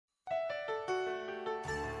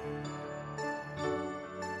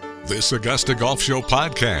This Augusta Golf Show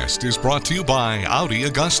podcast is brought to you by Audi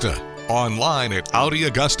Augusta. Online at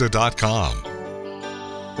AudiAugusta.com.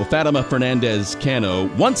 Well, Fatima Fernandez Cano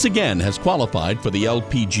once again has qualified for the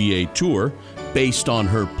LPGA Tour based on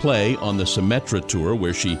her play on the Symetra Tour,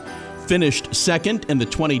 where she finished second in the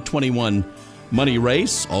 2021 money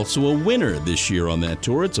race, also a winner this year on that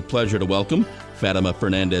tour. It's a pleasure to welcome Fatima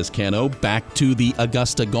Fernandez Cano back to the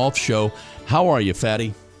Augusta Golf Show. How are you,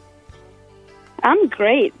 Fatty? I'm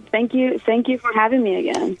great. Thank you for having me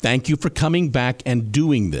again. Thank you for coming back and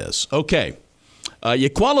doing this. Okay. You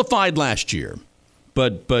qualified last year,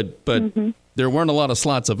 but there weren't a lot of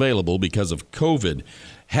slots available because of COVID.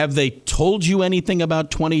 Have they told you anything about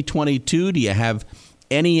 2022? Do you have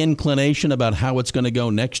any inclination about how it's going to go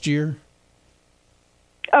next year?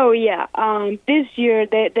 Oh, yeah. This year,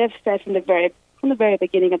 they've said from the very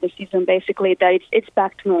beginning of the season, basically, that it's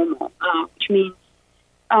back to normal, which means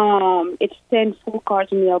it's 10 full cards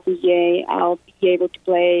in the LPGA. I'll be able to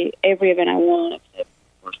play every event I want, except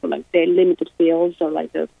for like the limited fields or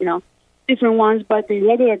like the different ones. But the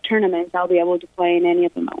regular tournaments, I'll be able to play in any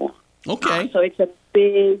of them I want. Okay. So it's a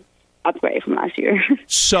big upgrade from last year.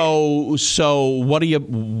 So what are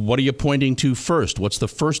you pointing to first? What's the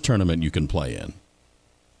first tournament you can play in?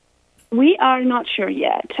 We are not sure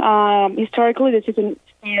yet. Historically, the season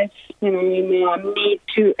starts in mid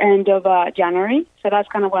to end of January, so that's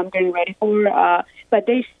kind of what I'm getting ready for. But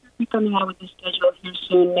they should be coming out with the schedule here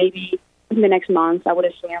soon, maybe in the next month. I would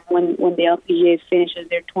assume when the LPGA finishes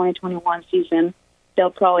their 2021 season,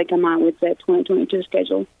 they'll probably come out with the 2022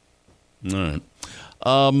 schedule. All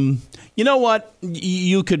right. You know what?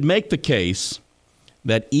 You could make the case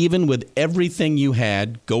that even with everything you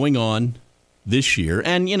had going on this year,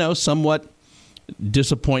 and somewhat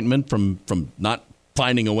disappointment from not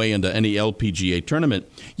finding a way into any LPGA tournament,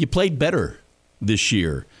 you played better this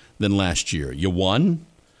year than last year. You won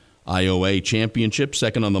IOA championship,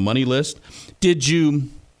 second on the money list.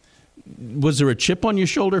 Was there a chip on your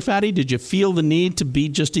shoulder, Fatty? Did you feel the need to be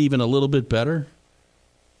just even a little bit better?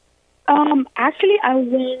 Actually, I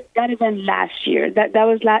won that event last year. That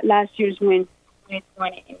was last year's win,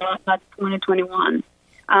 2020, not 2021.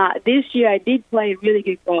 This year, I did play really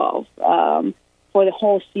good golf for the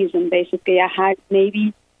whole season, basically. I had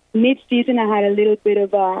maybe mid-season, I had a little bit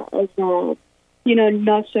of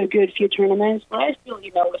not so good few tournaments, but I still,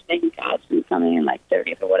 was making cuts and coming in like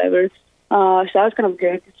 30th or whatever. So that was kind of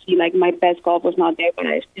good to see, like, my best golf was not there, but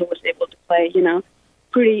I still was able to play,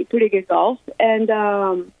 pretty good golf. And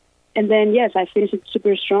then, yes, I finished it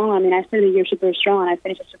super strong. I mean, I started the year super strong, and I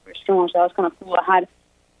finished it super strong, so that was kind of cool.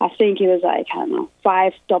 I think it was like,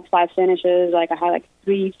 5 top 5 finishes. Like, I had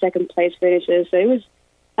 3 second-place finishes. So it was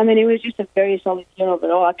just a very solid year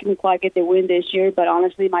overall. I couldn't quite get the win this year, but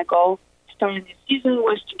honestly, my goal starting this season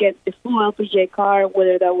was to get the full LPGA card,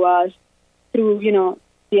 whether that was through,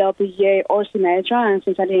 the LPGA or Symetra. And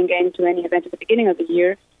since I didn't get into any event at the beginning of the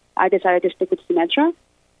year, I decided to stick with Symetra.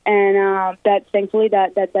 And thankfully,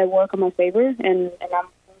 that worked in my favor. And I'm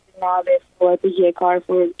now the full LPGA card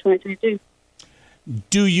for 2022.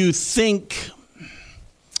 Do you think,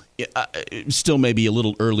 still maybe a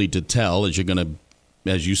little early to tell, as you're going to,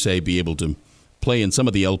 as you say, be able to play in some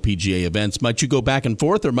of the LPGA events, might you go back and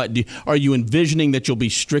forth, or are you envisioning that you'll be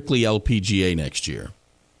strictly LPGA next year?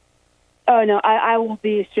 Oh, no, I will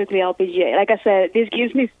be strictly LPGA. Like I said, this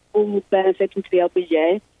gives me full benefits into the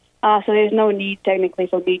LPGA, so there's no need technically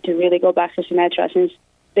for me to really go back to Symetra, since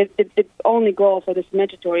the only goal for the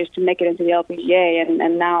Symetra Tour is to make it into the LPGA,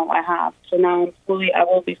 and now I have. So now I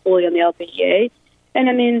will be fully on the LPGA. And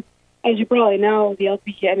I mean, as you probably know, the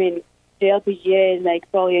LPGA is like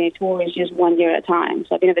probably any tour is just 1 year at a time.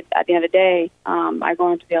 So at the end of the day, I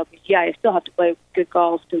go into the LPGA. I still have to play good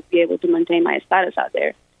golf to be able to maintain my status out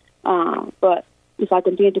there. But if I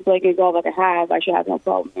continue to play good golf like I have, I should have no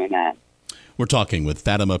problem doing that. We're talking with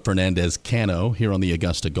Fatima Fernandez Cano here on the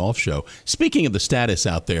Augusta Golf Show. Speaking of the status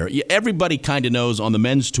out there, everybody kind of knows on the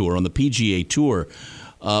men's tour, on the PGA Tour,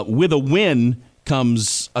 with a win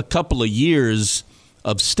comes a couple of years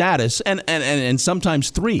of status, and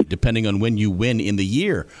sometimes 3, depending on when you win in the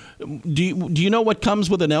year. Do you know what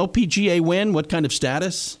comes with an LPGA win? What kind of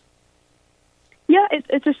status? Yeah,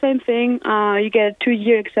 it's the same thing. You get a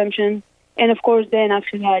 2-year exemption, and of course, then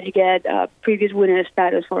after that, you get previous winner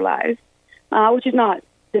status for life. Which is not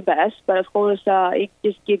the best, but of course, it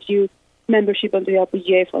just gives you membership on the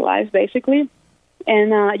LPGA for life, basically.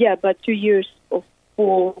 And but 2 years of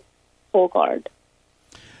full card.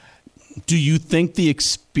 Do you think the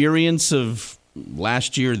experience of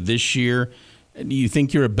last year, this year, do you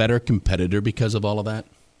think you're a better competitor because of all of that?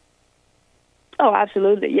 Oh,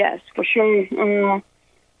 absolutely, yes, for sure.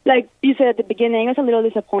 like you said at the beginning, I was a little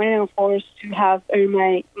disappointed, of course, to have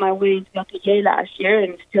earned my way into LPGA last year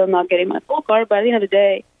and still not getting my full card. But at the end of the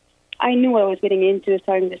day, I knew what I was getting into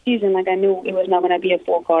starting the season. Like, I knew it was not going to be a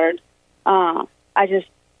full card. I just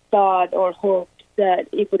thought or hoped that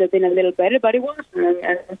it would have been a little better, but it wasn't.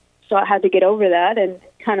 And so I had to get over that and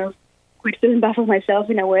kind of quit feeling bad for myself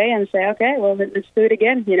in a way and say, okay, well, let's do it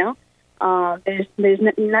again, you know. There's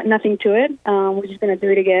nothing to it. We're just going to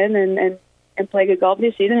do it again and play good golf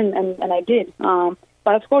this season, and I did.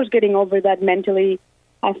 But, of course, getting over that mentally,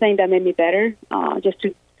 I think that made me better, just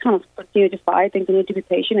to kind of continue to fight and continue to be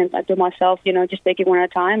patient. And I told myself, you know, just take it one at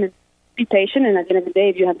a time and be patient. And at the end of the day,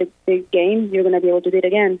 if you have the big game, you're going to be able to do it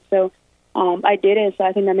again. So I did it, so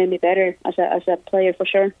I think that made me better as a player for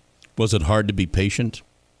sure. Was it hard to be patient?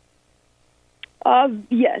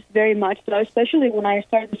 Yes, very much so, especially when I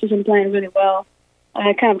started the season playing really well.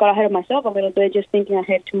 I kind of got ahead of myself a little bit, just thinking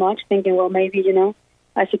ahead too much, thinking, well, maybe, you know,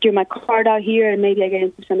 I secure my card out here and maybe I get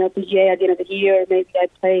into some LPGA at the end of the year, or maybe I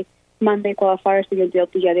play Monday qualifiers to get the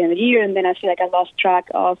LPGA at the end of the year, and then I feel like I lost track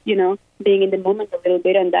of, you know, being in the moment a little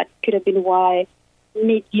bit, and that could have been why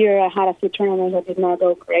mid-year I had a few tournaments that did not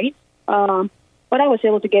go great. But I was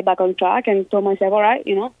able to get back on track and told myself, all right,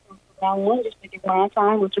 you know, round one, just take it one at a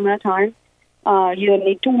time, one at a time. You don't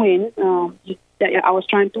need to win. I was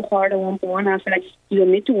trying too hard at one point. I said, you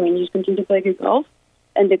don't need to win. You just continue to play good golf,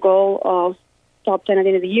 and the goal of top 10 at the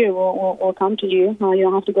end of the year will come to you. You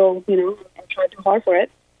don't have to go, you know, and try too hard for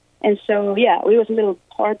it. And so, yeah, it was a little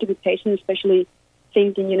hard to be patient, especially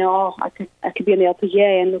thinking, you know, I could be in the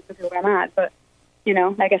LPGA and look at where I'm at. But, you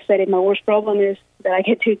know, like I said, if my worst problem is that I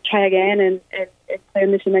get to try again and play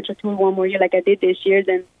on the Symetra Tour one more year like I did this year,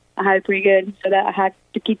 then I had it pretty good. So that I had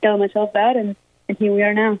to keep telling myself that, and here we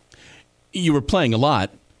are now. You were playing a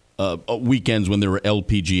lot weekends when there were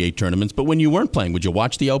LPGA tournaments, but when you weren't playing, would you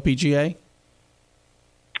watch the LPGA?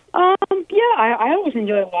 Yeah, I always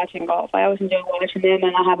enjoy watching golf. I always enjoy watching them,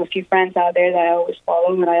 and I have a few friends out there that I always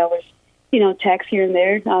follow, and I always, you know, text here and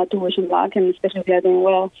there to wish them luck, and especially if they're doing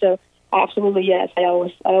well. So, absolutely, yes, I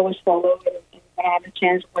always follow, and when I have a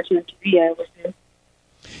chance of watching on TV, I always do.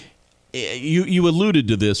 You alluded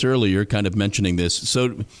to this earlier, kind of mentioning this.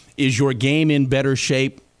 So is your game in better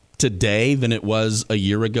shape today than it was a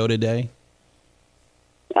year ago today?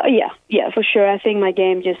 Yeah, for sure. I think my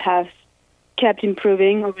game just has kept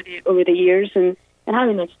improving over the years, and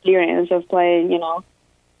having the experience of playing, you know,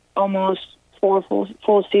 almost 4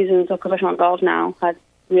 full seasons of professional golf now has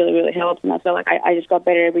really, really helped. And I feel like I just got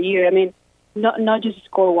better every year. I mean, not just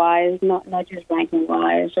score-wise, not just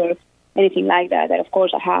ranking-wise or anything like that. That, of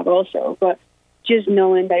course, I have also. But just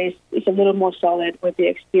knowing that it's a little more solid with the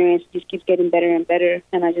experience, it just keeps getting better and better.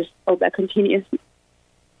 And I just hope that continues.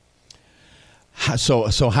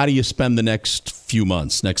 So how do you spend the next few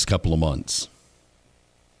months, next couple of months?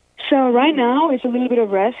 So right now, it's a little bit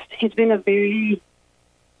of rest. It's been a very,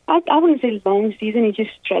 I wouldn't say long season. It's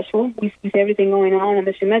just stressful with everything going on. And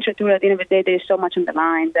the Symetra Tour, at the end of the day, there's so much on the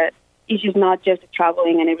line that it's just not just the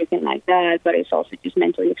traveling and everything like that, but it's also just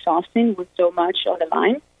mentally exhausting with so much on the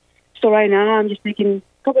line. So right now, I'm just taking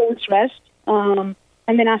a couple of weeks rest. And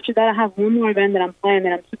then after that, I have one more event that I'm playing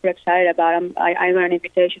that I'm super excited about. I got an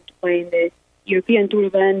invitation to play in the European Tour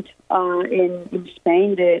event in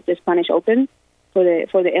Spain, the Spanish Open, for the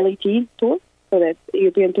LET Tour, for the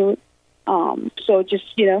European Tour. So just,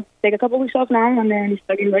 you know, take a couple of weeks off now and then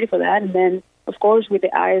start getting ready for that. And then, of course, with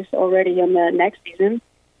the eyes already on the next season,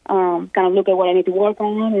 kind of look at what I need to work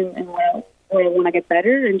on and where I want to get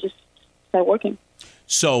better and just start working.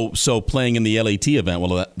 So playing in the LET event,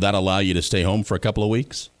 will that allow you to stay home for a couple of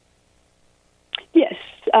weeks? Yes.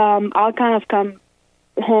 I'll kind of come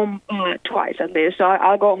home twice at least. So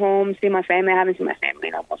I'll go home, see my family. I haven't seen my family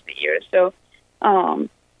in almost a year. So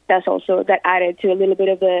that's also, that added to a little bit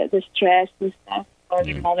of the stress and stuff,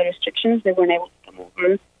 given all the restrictions. They weren't able to come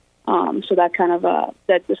over. So that kind of,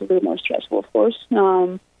 that was a little more stressful, of course.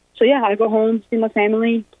 So yeah, I go home, see my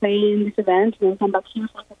family, play in this event, and then come back here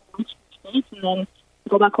for a couple of weeks in the States, and then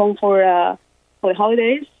go back home for the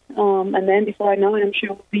holidays. And then before I know it, I'm sure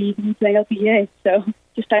we'll be playing LPGA. So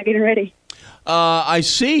just start getting ready. I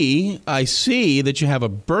see that you have a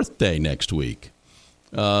birthday next week.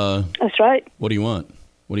 That's right. What do you want?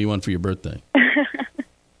 What do you want for your birthday?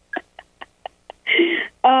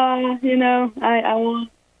 You know, I want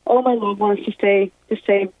all my loved ones to stay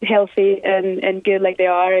healthy and good like they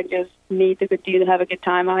are, and just me to continue to have a good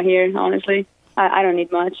time out here, honestly. I don't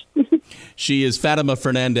need much. She is Fatima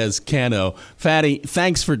Fernandez Cano. Fatty,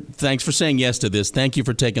 thanks for saying yes to this. Thank you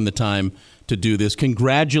for taking the time to do this.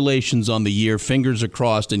 Congratulations on the year. Fingers are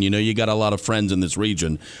crossed, and you know you got a lot of friends in this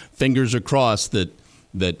region. Fingers are crossed that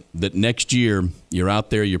that next year you're out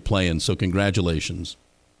there, you're playing. So congratulations.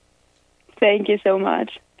 Thank you so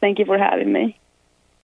much. Thank you for having me.